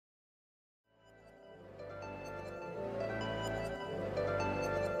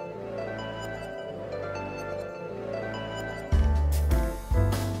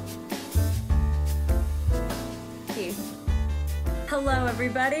Hello,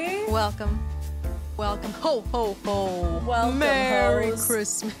 everybody. Welcome. Welcome. Ho, ho, ho. Welcome, Merry hoes.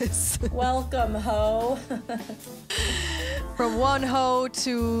 Christmas. Welcome, ho. From one ho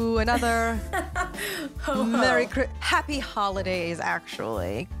to another. Ho, Merry ho. Happy holidays,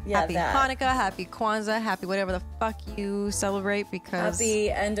 actually. Yeah, happy that. Hanukkah, happy Kwanzaa, happy whatever the fuck you celebrate, because Happy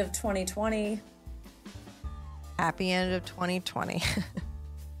end of 2020. happy end of 2020.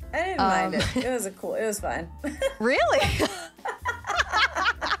 I didn't mind it. It was fine. Really?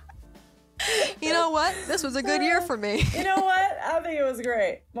 You know what? This was a good year for me. You know what? I think it was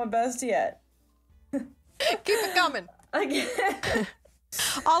great. My best yet. Keep it coming. Again.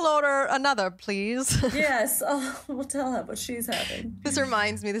 I'll order another, please. Yes. We'll tell her what she's having. This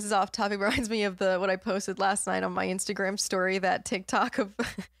reminds me, this is off topic, reminds me of what I posted last night on my Instagram story, that TikTok of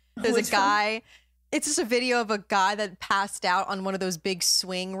there's Which a guy. It's just a video of a guy that passed out on one of those big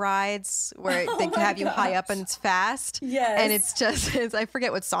swing rides where they my have you high up gosh. and it's fast. Yes. And it's just, I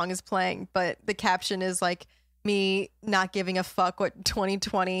forget what song is playing, but the caption is like me not giving a fuck what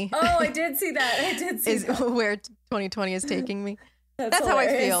 2020 Oh, I did see that. I did see is that. where 2020 is taking me. That's How I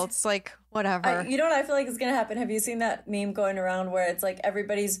hilarious. feel. It's like, whatever. You know what I feel like is going to happen? Have you seen that meme going around where it's like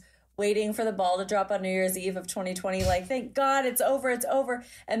everybody's waiting for the ball to drop on New Year's Eve of 2020? Like, thank God it's over.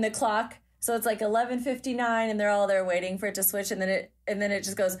 And the clock, so it's like 11:59 and they're all there waiting for it to switch. And then it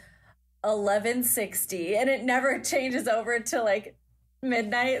just goes 11:60 and it never changes over to like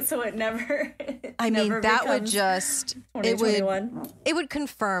midnight. So it never, I mean, never that would becomes just, 2021. it would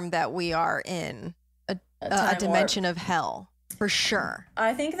confirm that we are in a time dimension of hell, for sure.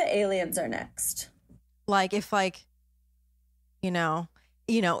 I think the aliens are next. Like, if if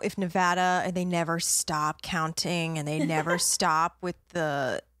Nevada, and they never stop counting and they never stop with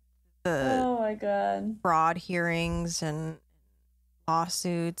the Oh my God. fraud hearings and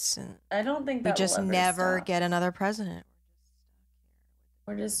lawsuits, and I don't think we that just will ever never stop. get another president.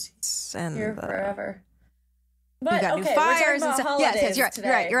 We're just And here forever. we But got okay, new fires we're and talking about stuff. Yes, holidays you're right.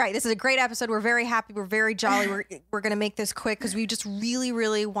 today. You're right. This is a great episode. We're very happy. We're very jolly. We're going to make this quick because we just really,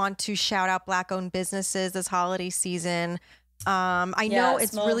 really want to shout out Black-owned businesses this holiday season. I know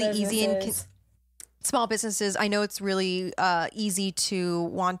it's small really easy in businesses. small businesses. I know it's really easy to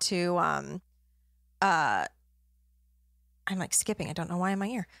want to. I'm like skipping. I don't know why in my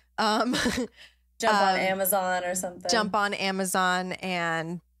ear. Jump on Amazon or something. Jump on Amazon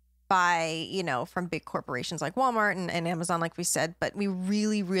and buy, from big corporations like Walmart and Amazon, like we said. But we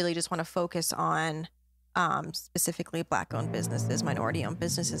really, really just want to focus on specifically Black-owned businesses, minority-owned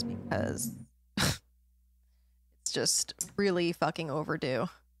businesses, because it's just really fucking overdue.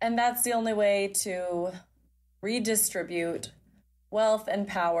 And that's the only way to redistribute wealth and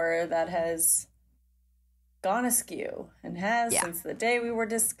power that has gone askew and has since the day we were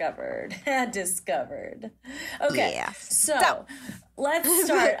discovered. Okay, Yeah. so let's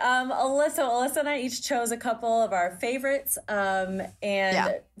start. Alyssa and I each chose a couple of our favorites, and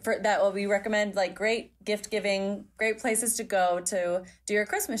for that, we recommend like great gift giving, great places to go to do your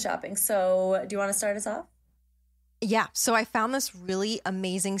Christmas shopping. So, do you want to start us off? Yeah, so I found this really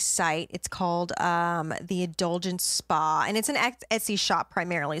amazing site. It's called the IndulgenceSpa, and it's an Etsy shop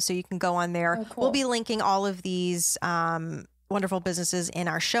primarily, so you can go on there. Oh, cool. We'll be linking all of these wonderful businesses in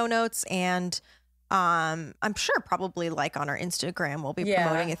our show notes, and I'm sure probably like on our Instagram, we'll be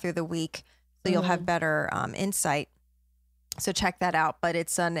promoting it through the week, so you'll have better insight. So check that out. But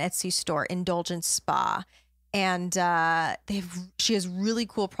it's an Etsy store, Indulgence Spa. And she has really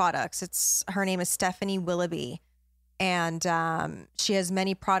cool products. Her name is Stephanie Willoughby. And she has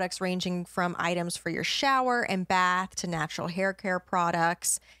many products ranging from items for your shower and bath to natural hair care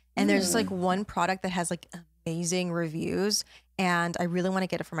products. And there's like one product that has like amazing reviews. And I really want to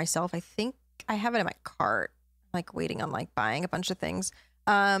get it for myself. I think I have it in my cart, like waiting on like buying a bunch of things.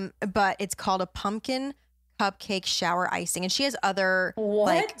 But it's called a pumpkin cupcake shower icing. And she has other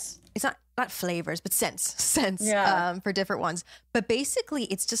like, it's not flavors, but scents for different ones. But basically,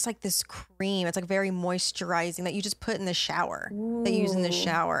 it's just like this cream. It's like very moisturizing that you just put in the shower, that you use in the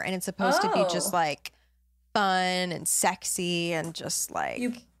shower. And it's supposed to be just like fun and sexy and just like...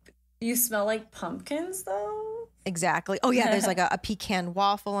 You smell like pumpkins, though? Exactly. Oh, yeah, there's like a pecan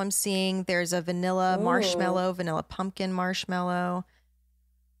waffle I'm seeing. There's a vanilla pumpkin marshmallow.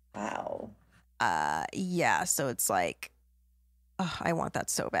 Wow. Yeah, so it's like, I want that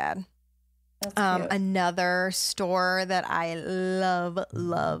so bad. That's cute. Another store that I love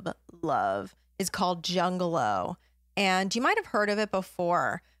is called Jungalow. And you might have heard of it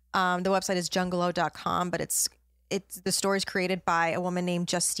before. The website is jungalow.com, but it's the store is created by a woman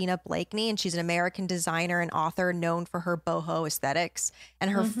named Justina Blakeney, and she's an American designer and author known for her boho aesthetics. And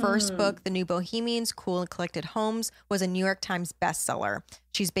her first book, The New Bohemians: Cool and Collected Homes, was a New York Times bestseller.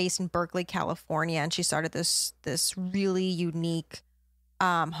 She's based in Berkeley, California, and she started this really unique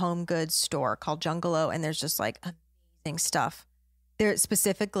home goods store called Jungalow, and there's just like amazing stuff. There's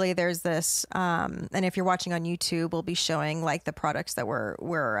this, and if you're watching on YouTube, we'll be showing like the products that we're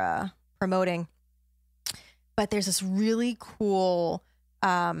promoting. But there's this really cool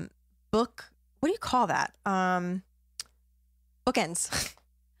book. What do you call that? Bookends.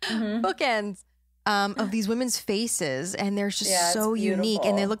 Bookends of these women's faces, and they're just so unique,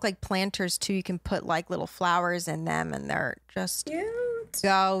 and they look like planters too. You can put like little flowers in them, and they're just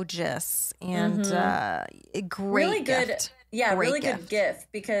gorgeous and a great really good gift. Really good gift,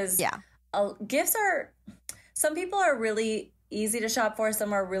 because gifts are, some people are really easy to shop for,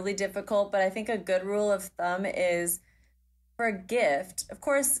 some are really difficult, but I think a good rule of thumb is for a gift, of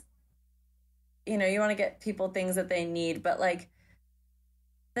course, you know, you want to get people things that they need, but like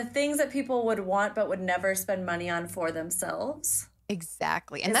the things that people would want but would never spend money on for themselves.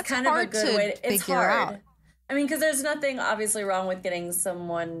 Exactly. And that's kind hard of a good way to, it's figure hard out. I mean, because there's nothing obviously wrong with getting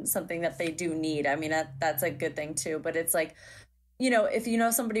someone something that they do need. I mean, that's a good thing too. But it's like, you know, if you know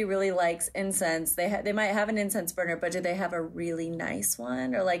somebody really likes incense, they might have an incense burner, but do they have a really nice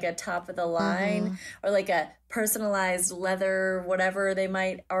one, or like a top of the line, or like a personalized leather, whatever they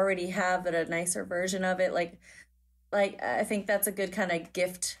might already have, but a nicer version of it? Like I think that's a good kind of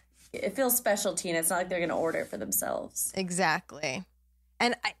gift. It feels specialty, and it's not like they're going to order it for themselves. Exactly.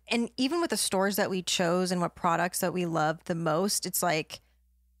 And even with the stores that we chose and what products that we love the most, it's like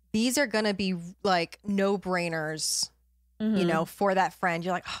these are going to be like no-brainers, you know, for that friend.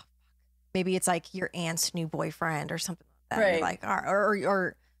 You're like, oh, maybe it's like your aunt's new boyfriend or something like that. Right. You're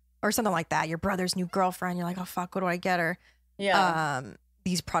like, or something like that. Your brother's new girlfriend. You're like, oh, fuck, what do I get her? Yeah.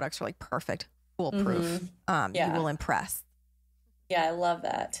 These products are like perfect, foolproof. You will impress. Yeah, I love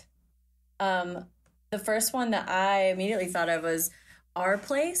that. The first one that I immediately thought of was Our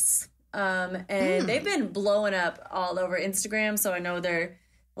Place, and they've been blowing up all over Instagram, so I know a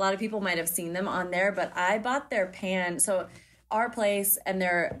lot of people might have seen them on there, but I bought their pan. So Our Place, and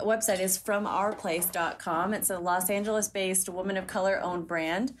their website is FromOurPlace.com. It's a Los Angeles-based woman of color owned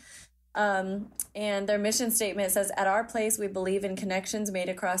brand, and their mission statement says, "At Our Place, we believe in connections made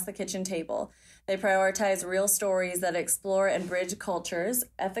across the kitchen table. They prioritize real stories that explore and bridge cultures,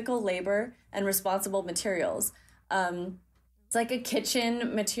 ethical labor, and responsible materials." It's like a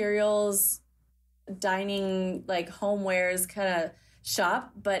kitchen materials, dining, like homewares kind of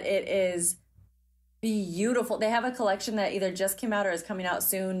shop, but it is beautiful. They have a collection that either just came out or is coming out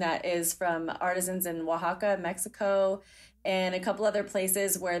soon that is from artisans in Oaxaca, Mexico, and a couple other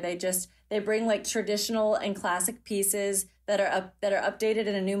places where they bring like traditional and classic pieces that are updated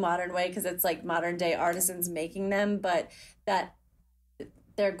in a new modern way, because it's like modern day artisans making them, but that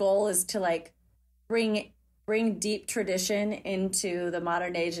their goal is to like bring deep tradition into the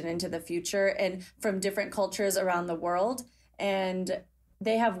modern age and into the future, and from different cultures around the world. And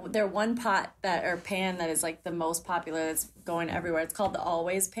they have their one pot or pan that is like the most popular, that's going everywhere. It's called the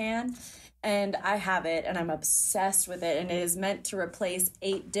Always Pan, and I have it and I'm obsessed with it. And it is meant to replace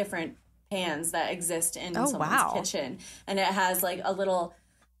 8 different pans that exist in someone's kitchen. And it has like a little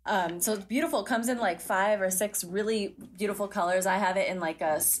so it's beautiful. It comes in like 5 or 6 really beautiful colors. I have it in like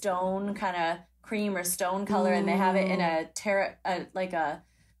a stone kind of cream or stone color, and they have it in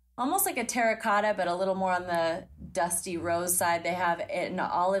almost like a terracotta, but a little more on the dusty rose side. They have it in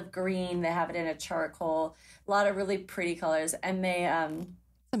olive green. They have it in a charcoal. A lot of really pretty colors, and they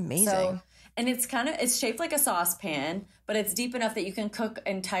amazing. And it's shaped like a saucepan, but it's deep enough that you can cook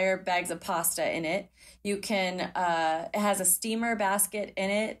entire bags of pasta in it. You can it has a steamer basket in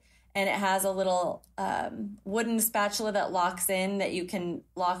it. And it has a little wooden spatula that locks in, that you can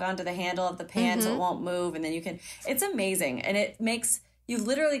lock onto the handle of the pan so it won't move. And then it's amazing. And you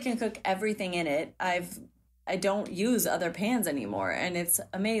literally can cook everything in it. I don't use other pans anymore, and it's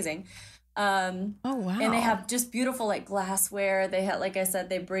amazing. Oh, wow. And they have just beautiful like glassware. They have, like I said,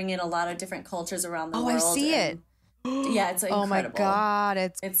 they bring in a lot of different cultures around the world. I see it. Yeah, it's incredible. Oh my God,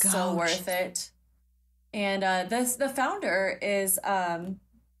 it's so worth it. And the founder is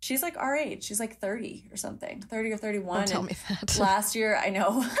she's like our age. She's like 30 or something, 30 or 31. Don't tell me that. Last year, I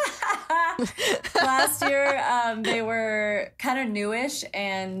know. Last year, they were kind of newish,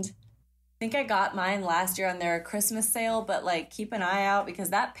 and I think I got mine last year on their Christmas sale, but like keep an eye out,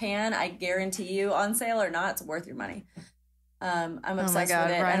 because that pan, I guarantee you, on sale or not, it's worth your money. I'm obsessed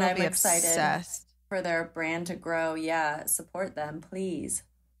with it, and I'm excited for their brand to grow. Yeah, support them, please.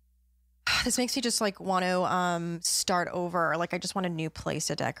 this makes me just like want to start over. Like I just want a new place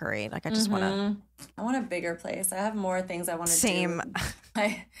to decorate. Like I just want to. I want a bigger place. I have more things I want to do. Same.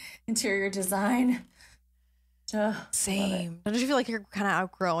 My interior design. Same. Don't you feel like you're kind of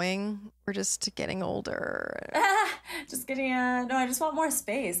outgrowing? We're just getting older. Just getting no, I just want more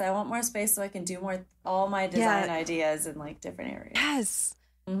space. I want more space so I can do all my design ideas in like different areas. Yes.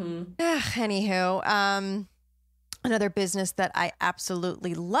 Anywho, another business that I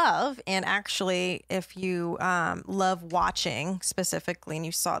absolutely love, and actually, if you love watching specifically, and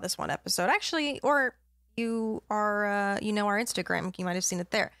you saw this one episode, actually, or you are our Instagram, you might have seen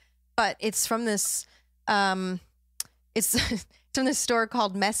it there. But it's from this it's from this store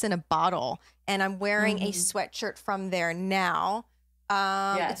called Mess in a Bottle, and I'm wearing a sweatshirt from there now.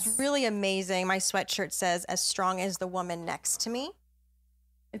 It's really amazing. My sweatshirt says "As strong as the woman next to me."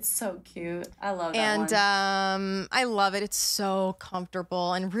 It's so cute. I love that one. I love it. It's so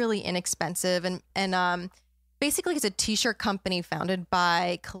comfortable and really inexpensive. And basically, it's a t-shirt company founded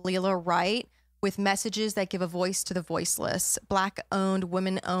by Kalila Wright, with messages that give a voice to the voiceless. Black-owned,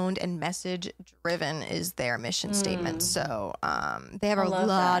 women-owned, and message-driven is their mission statement. So they have a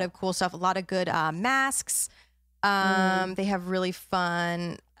lot of cool stuff, a lot of good masks. They have really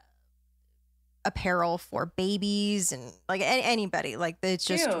fun apparel for babies and like anybody. Like it's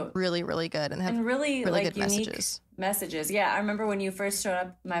just really, really good, and have really like good messages. Yeah, I remember when you first showed up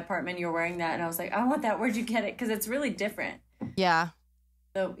at my apartment, you were wearing that, and I was like, I want that. Where'd you get it? Because it's really different. Yeah.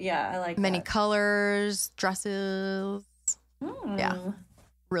 So yeah, I like many colors, dresses. Yeah,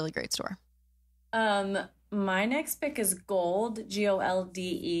 really great store. My next pick is Golde, Golde.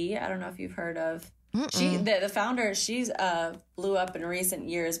 I don't know if you've heard of. The founder. She's blew up in recent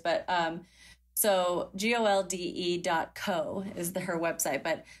years, but so golde.co is her website.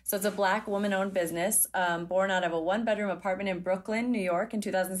 But so it's a Black woman-owned business, born out of a 1-bedroom apartment in Brooklyn, New York, in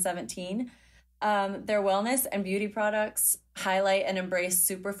 2017. Their wellness and beauty products highlight and embrace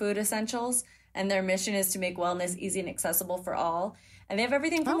superfood essentials, and their mission is to make wellness easy and accessible for all. And they have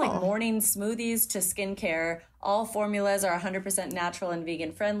everything from like morning smoothies to skincare. All formulas are 100% natural and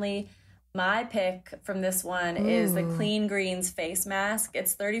vegan friendly. My pick from this one is the Clean Greens face mask.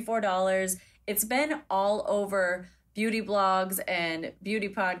 It's $34. It's been all over beauty blogs and beauty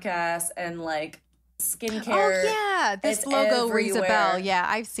podcasts and like skincare. Oh yeah, this logo rings a bell. Yeah,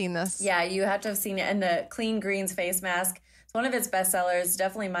 I've seen this. Yeah, you have to have seen it. And the Clean Greens face mask, it's one of its best sellers.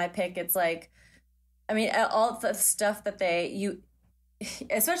 Definitely my pick. It's like, I mean, all the stuff that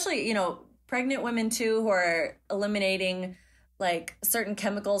especially, pregnant women too, who are eliminating like certain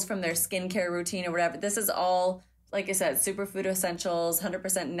chemicals from their skincare routine or whatever. This is all, like I said, superfood essentials,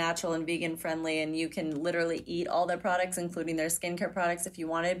 100% natural and vegan friendly. And you can literally eat all their products, including their skincare products if you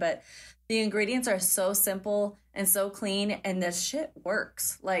wanted. But the ingredients are so simple and so clean, and this shit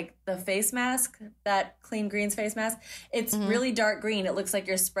works. Like the face mask, that Clean Greens face mask, it's really dark green. It looks like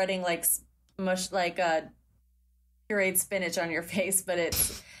you're spreading like mush, like pureed spinach on your face, but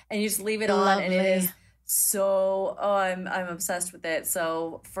and you just leave it on, and it is so. Oh, I'm obsessed with it.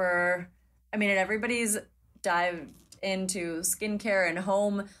 So and everybody's dived into skincare and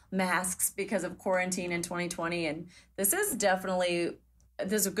home masks because of quarantine in 2020, and this is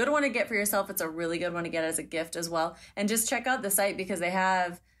a good one to get for yourself. It's a really good one to get as a gift as well. And just check out the site because they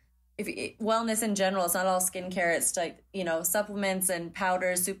have wellness in general. It's not all skincare. It's like, supplements and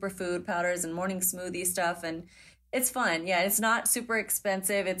powders, superfood powders and morning smoothie stuff. And it's fun. Yeah, it's not super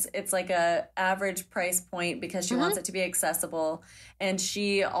expensive. It's like a average price point because she wants it to be accessible. And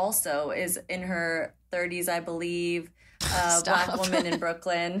she also is in her 30s, I believe, Black woman in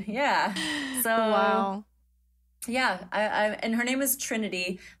Brooklyn. Yeah. So wow. Yeah, and her name is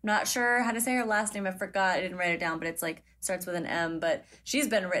Trinity. I'm not sure how to say her last name. I forgot. I didn't write it down, but it's like starts with an M. But she's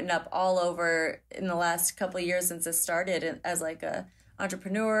been written up all over in the last couple of years since it started as like a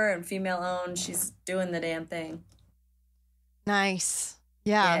entrepreneur and female owned. She's doing the damn thing. Nice.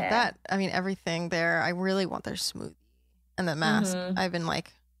 Yeah. Everything there. I really want their smoothie and the mask. I've been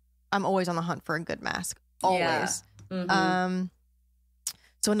like, I'm always on the hunt for a good mask. Always. Yeah.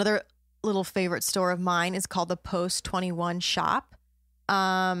 So another little favorite store of mine is called the Post 21 Shop.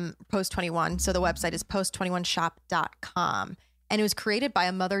 Post 21. So the website is post21shop.com. And it was created by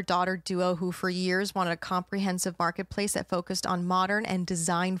a mother-daughter duo who for years wanted a comprehensive marketplace that focused on modern and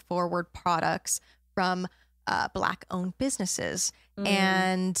design-forward products from Black-owned businesses.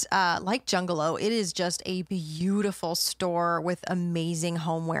 And like Jungalow, it is just a beautiful store with amazing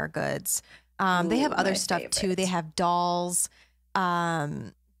homeware goods. They have other stuff too. They have dolls.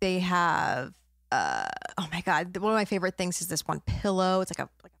 They have, oh my God, one of my favorite things is this one pillow. It's like a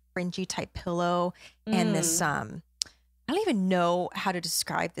fringy type pillow. And this, I I don't even know how to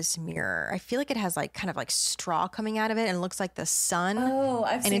describe this mirror. I feel like it has like kind of like straw coming out of it and it looks like the sun. Oh,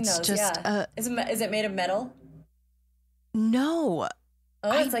 I've seen it's those. Just, yeah. Is it made of metal? No.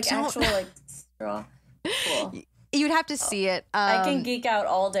 Oh, it's like actual like straw. Cool. You'd have to see it. I can geek out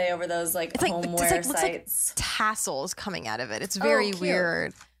all day over those like homeware sites. Like tassels coming out of it. It's very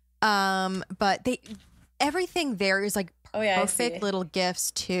weird. But everything there is like perfect little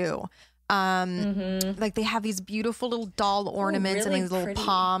gifts too. Like they have these beautiful little doll ornaments and these little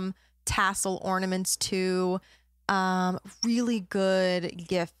palm tassel ornaments too. Really good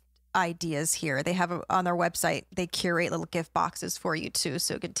gift ideas here. They have on their website, they curate little gift boxes for you too.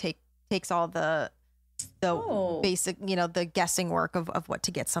 So it takes all the basic, the guessing work of what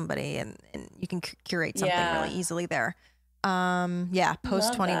to get somebody and you can curate something really easily there.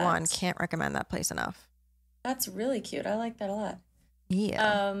 Post 21. Can't recommend that place enough. That's really cute. I like that a lot.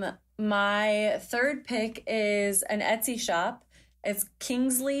 Yeah. My third pick is an Etsy shop. It's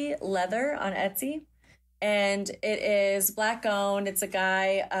Kingsley Leather on Etsy. And it is Black owned. It's a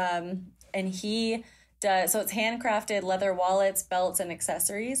guy, and he does, so it's handcrafted leather wallets, belts, and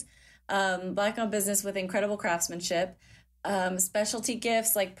accessories. Black owned business with incredible craftsmanship. Specialty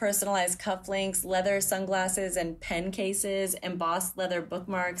gifts like personalized cufflinks, leather sunglasses and pen cases, embossed leather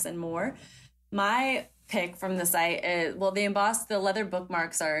bookmarks, and more. My pick from the site is, the leather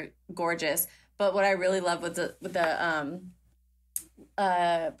bookmarks are gorgeous, but what I really love with the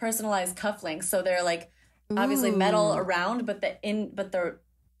personalized cufflinks, so they're like obviously metal around, but the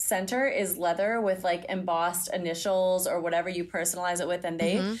center is leather with like embossed initials or whatever you personalize it with, and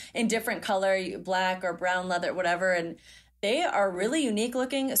they in different color, black or brown leather, whatever, and they are really unique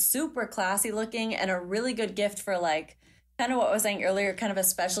looking, super classy looking, and a really good gift for like kind of what I was saying earlier, kind of a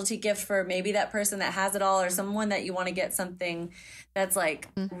specialty gift for maybe that person that has it all, or someone that you want to get something that's like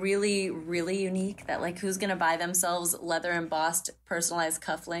really, really unique, that like who's going to buy themselves leather embossed personalized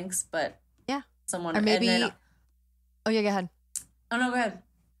cufflinks, but someone, or maybe, go ahead. Oh no, go ahead.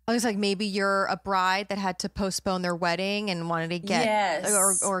 I was like, maybe you're a bride that had to postpone their wedding and wanted to get,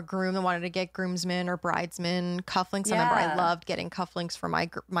 or a groom that wanted to get groomsmen or bridesmen cufflinks. I remember I loved getting cufflinks for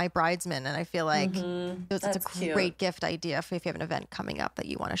my bridesmen, and I feel like it's a great gift idea if you have an event coming up that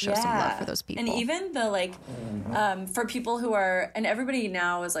you want to show some love for those people. And even the like, for people who are, and everybody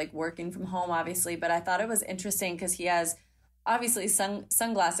now is like working from home, obviously, but I thought it was interesting because he has obviously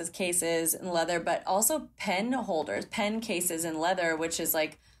sunglasses cases in leather, but also pen holders, pen cases in leather, which is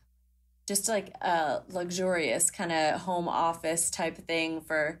like just like a luxurious kind of home office type thing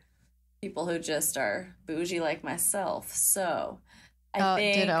for people who just are bougie like myself. So I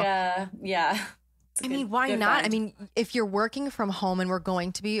think, I mean, why not? Find. I mean, if you're working from home and we're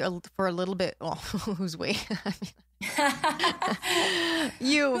going to be for a little bit, well, who's we?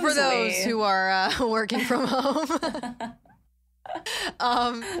 You, for those who are working from home.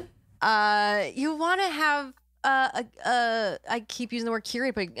 You want to have I keep using the word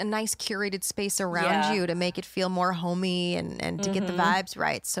curate, but a nice curated space around you to make it feel more homey and to get the vibes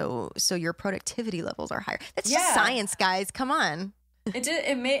right, so your productivity levels are higher. That's just science, guys. Come on.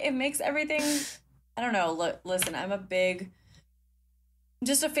 It makes everything. I don't know. Listen, I'm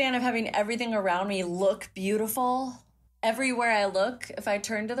just a fan of having everything around me look beautiful. Everywhere I look, if I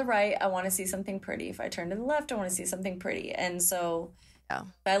turn to the right, I want to see something pretty. If I turn to the left, I want to see something pretty. And so if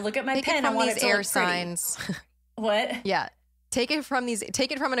I look at my pen, I want it to look signs. What? Yeah. Take it from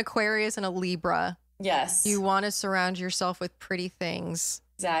an Aquarius and a Libra. Yes. You want to surround yourself with pretty things.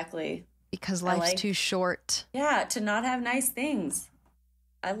 Exactly. Because life's too short. Yeah, to not have nice things.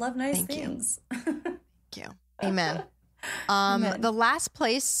 I love nice things. Thank you. Amen. The last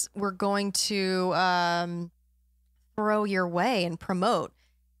place we're going to throw your way and promote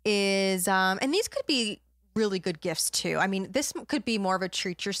is, and these could be really good gifts too. I mean, this could be more of a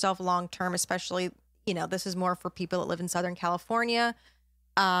treat yourself long term, especially, this is more for people that live in Southern California.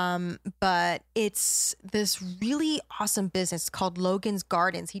 But it's this really awesome business called Logan's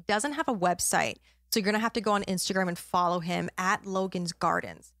Gardens. He doesn't have a website, so you're going to have to go on Instagram and follow him at Logan's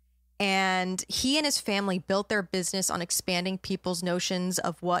Gardens. And he and his family built their business on expanding people's notions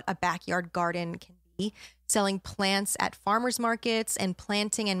of what a backyard garden can be, selling plants at farmers markets and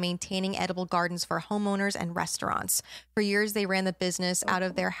planting and maintaining edible gardens for homeowners and restaurants. For years, they ran the business out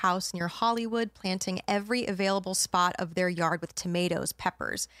of their house near Hollywood, planting every available spot of their yard with tomatoes,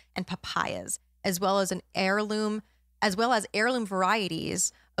 peppers, and papayas, as well as heirloom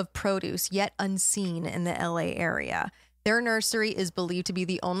varieties of produce yet unseen in the LA area. Their nursery is believed to be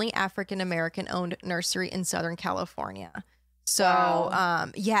the only African-American owned nursery in Southern California. So,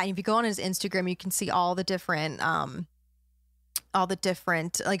 and if you go on his Instagram, you can see all the different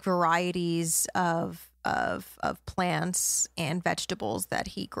like varieties of of plants and vegetables that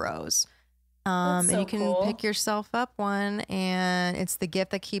he grows. That's so and you can cool. pick yourself up one, and it's the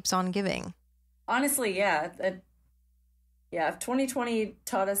gift that keeps on giving. Honestly, yeah. If 2020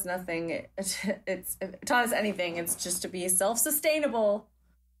 taught us nothing, it's taught us anything, it's just to be self-sustainable.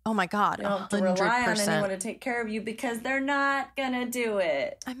 Oh my God, You don't have to rely on anyone to take care of you because they're not gonna do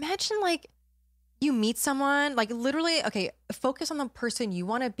it. Imagine like you meet someone, like literally, okay, focus on the person you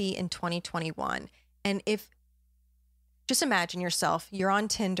want to be in 2021. And just imagine yourself, you're on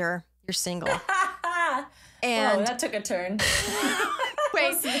Tinder, you're single. And whoa, that took a turn.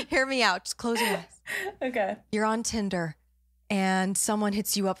 wait, hear me out. Just close your eyes. Okay. You're on Tinder and someone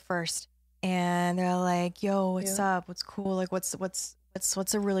hits you up first and they're like, yo, what's up? What's cool? Like, what's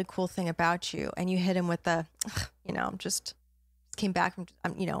a really cool thing about you? And you hit him with just came back from,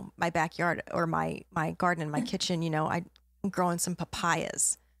 my backyard or my garden and my kitchen. I'm growing some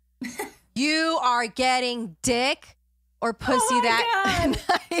papayas. You are getting dick or pussy that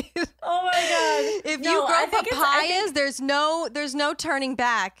night. Oh my God. If you grow papayas, there's no turning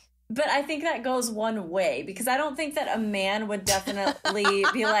back. But I think that goes one way, because I don't think that a man would definitely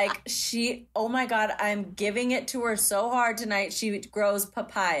be like, oh my God, I'm giving it to her so hard tonight, she grows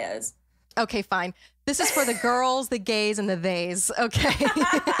papayas. Okay, fine. This is for the girls, the gays, and the theys, okay?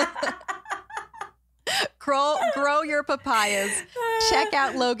 Grow your papayas. Check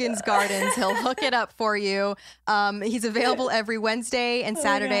out Logan's Gardens. He'll hook it up for you. He's available every Wednesday and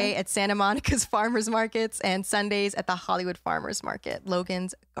Saturday at Santa Monica's Farmers Markets and Sundays at the Hollywood Farmers Market.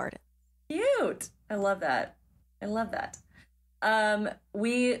 Logan's Garden. Cute. I love that.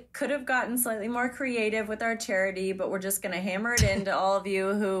 We could have gotten slightly more creative with our charity, but we're just going to hammer it into all of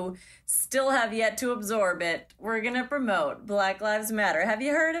you who still have yet to absorb it. We're going to promote Black Lives Matter. Have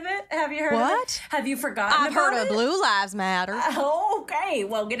you heard of it? Have you heard of it? Have you forgotten I've about it? heard of Blue Lives Matter. Okay.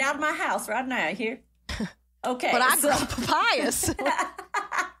 Well, get out of my house right now, here. Okay. But I grow papayas.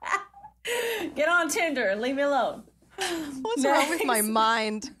 Get on Tinder and leave me alone. What's wrong with my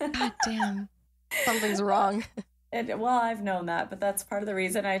mind? God damn. Something's wrong. Well, I've known that, but that's part of the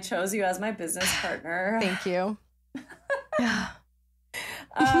reason I chose you as my business partner. Thank you.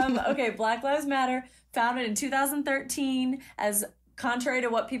 Okay, Black Lives Matter, founded in 2013, as contrary to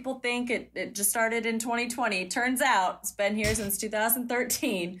what people think, it just started in 2020. Turns out it's been here since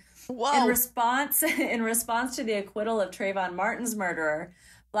 2013. Whoa. In response to the acquittal of Trayvon Martin's murderer,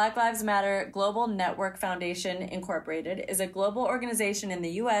 Black Lives Matter Global Network Foundation Incorporated is a global organization in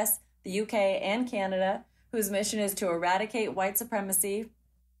the U.S., the UK, and Canada whose mission is to eradicate white supremacy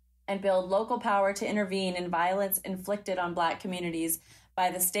and build local power to intervene in violence inflicted on Black communities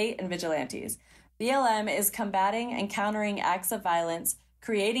by the state and vigilantes. BLM is combating and countering acts of violence,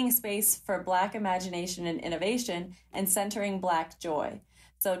 creating space for Black imagination and innovation, and centering Black joy.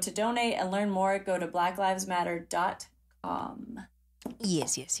 So to donate and learn more, go to blacklivesmatter.com.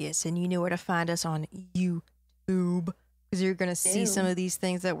 Yes. And you know where to find us on YouTube, because you're going to see some of these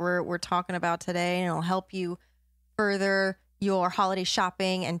things that we're talking about today, and it'll help you further your holiday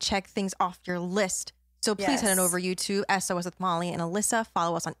shopping and check things off your list. So please head on over YouTube, SOS with Molly and Alyssa.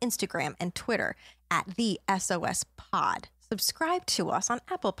 Follow us on Instagram and Twitter at the SOS Pod. Subscribe to us on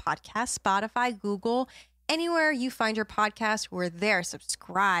Apple Podcasts, Spotify, Google, anywhere you find your podcast. We're there.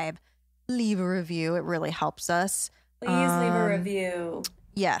 Subscribe, leave a review. It really helps us. Please leave a review.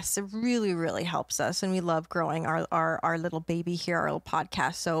 Yes, it really, really helps us. And we love growing our little baby here, our little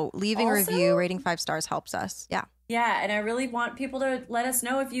podcast. So leaving a review, rating 5 stars helps us. Yeah. Yeah. And I really want people to let us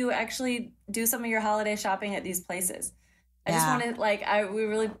know if you actually do some of your holiday shopping at these places. I just want to,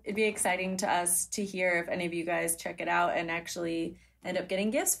 it'd be exciting to us to hear if any of you guys check it out and actually end up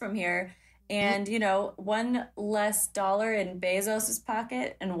getting gifts from here. And, one less dollar in Bezos's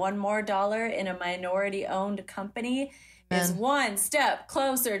pocket and one more dollar in a minority-owned company is one step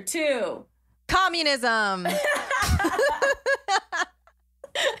closer to communism.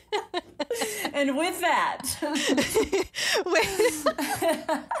 And with that,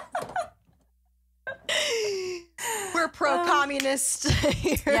 we're pro-communist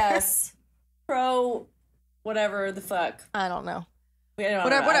here. Yes, pro whatever the fuck. I don't know.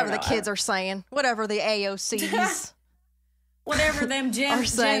 Whatever the kids are saying, whatever the AOCs, whatever them Gen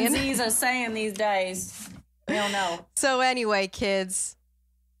Zs are saying these days. We don't know. So anyway, kids,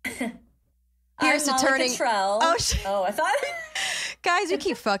 here's to turning. I thought. Guys, we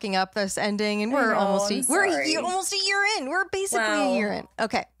keep fucking up this ending, and we're almost a year in. We're basically a year in.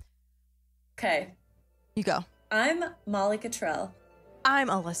 Okay, you go. I'm Molly Cottrell. I'm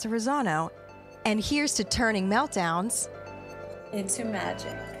Alyssa Rosano, and here's to turning meltdowns into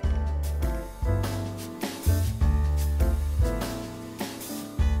magic.